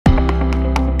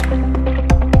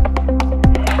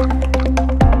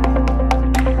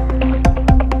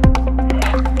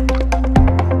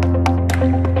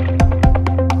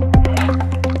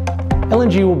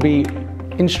LNG will be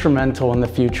instrumental in the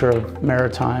future of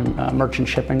maritime merchant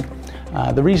shipping.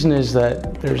 The reason is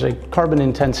that there's a carbon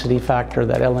intensity factor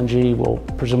that LNG will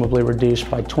presumably reduce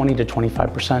by 20 to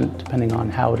 25%, depending on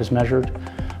how it is measured.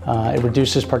 It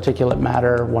reduces particulate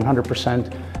matter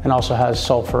 100% and also has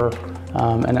sulfur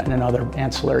and other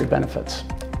ancillary benefits.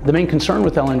 The main concern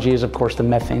with LNG is, of course, the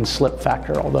methane slip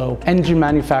factor, although engine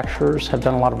manufacturers have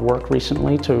done a lot of work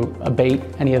recently to abate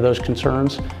any of those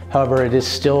concerns. However, it is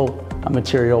still a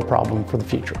material problem for the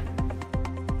future.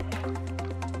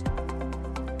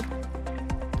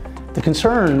 The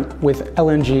concern with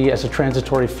LNG as a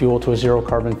transitory fuel to a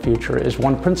zero-carbon future is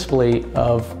one principally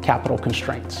of capital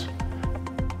constraints.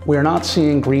 We are not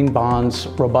seeing green bonds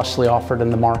robustly offered in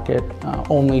the market,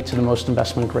 only to the most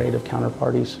investment grade of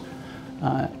counterparties.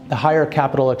 The higher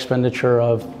capital expenditure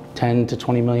of $10 to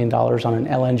 $20 million on an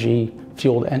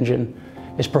LNG-fueled engine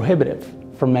is prohibitive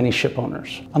for many ship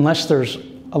owners. Unless there's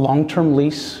a long-term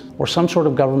lease or some sort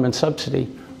of government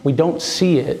subsidy, we don't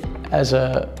see it as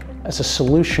a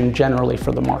solution generally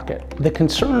for the market. The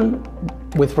concern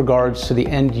with regards to the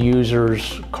end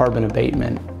user's carbon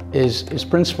abatement is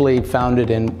principally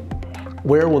founded in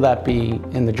where will that be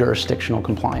in the jurisdictional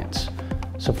compliance.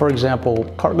 So for example,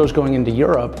 cargoes going into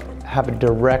Europe have a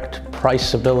direct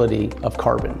priceability of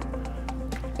carbon.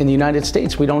 In the United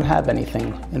States, we don't have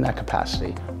anything in that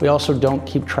capacity. We also don't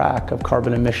keep track of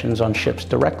carbon emissions on ships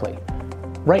directly.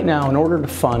 Right now, in order to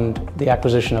fund the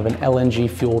acquisition of an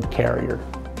LNG-fueled carrier,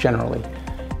 generally,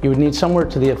 you would need somewhere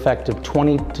to the effect of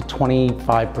 20 to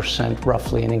 25%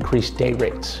 roughly in increased day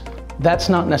rates. That's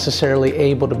not necessarily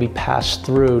able to be passed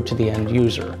through to the end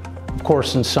user. Of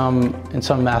course, in some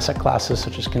asset classes,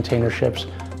 such as container ships,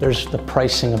 there's the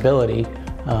pricing ability.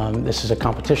 This is a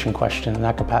competition question in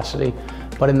that capacity.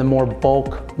 But in the more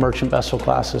bulk merchant vessel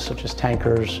classes, such as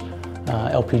tankers,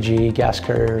 LPG, gas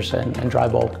carriers, and dry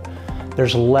bulk,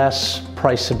 there's less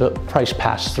price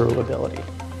pass-through ability.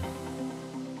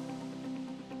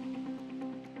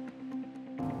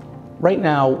 Right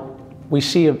now, we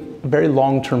see a very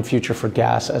long-term future for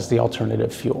gas as the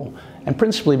alternative fuel, and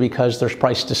principally because there's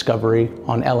price discovery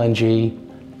on LNG,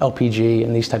 LPG,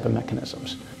 and these type of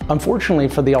mechanisms. Unfortunately,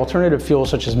 for the alternative fuels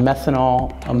such as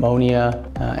methanol, ammonia,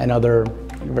 and other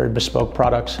very bespoke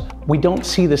products, we don't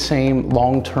see the same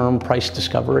long-term price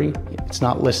discovery. It's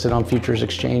not listed on futures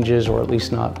exchanges, or at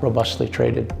least not robustly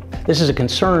traded. This is a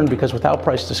concern because without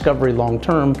price discovery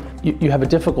long-term, you have a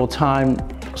difficult time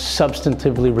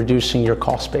substantively reducing your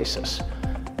cost basis.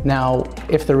 Now,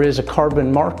 if there is a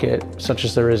carbon market, such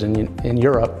as there is in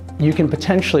Europe, you can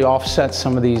potentially offset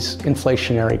some of these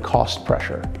inflationary cost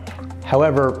pressure.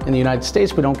 However, in the United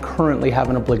States, we don't currently have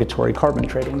an obligatory carbon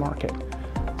trading market.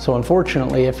 So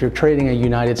unfortunately, if you're trading a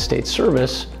United States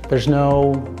service, there's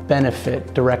no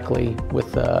benefit directly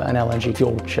with an LNG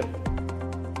fueled ship.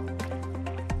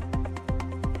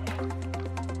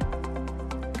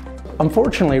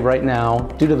 Unfortunately, right now,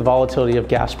 due to the volatility of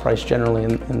gas price generally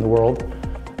in the world,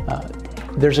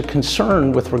 there's a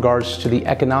concern with regards to the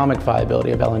economic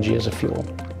viability of LNG as a fuel.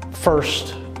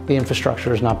 First, the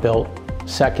infrastructure is not built.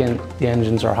 Second, the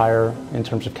engines are higher in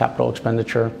terms of capital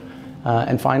expenditure.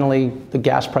 And finally, the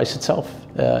gas price itself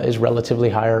is relatively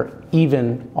higher,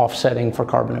 even offsetting for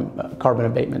carbon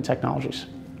abatement technologies.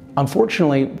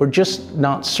 Unfortunately, we're just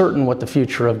not certain what the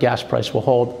future of gas price will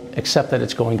hold, except that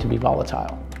it's going to be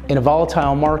volatile. In a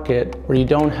volatile market where you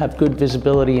don't have good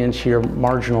visibility into your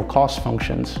marginal cost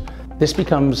functions, this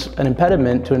becomes an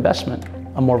impediment to investment.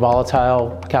 A more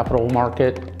volatile capital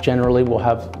market generally will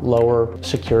have lower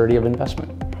security of investment.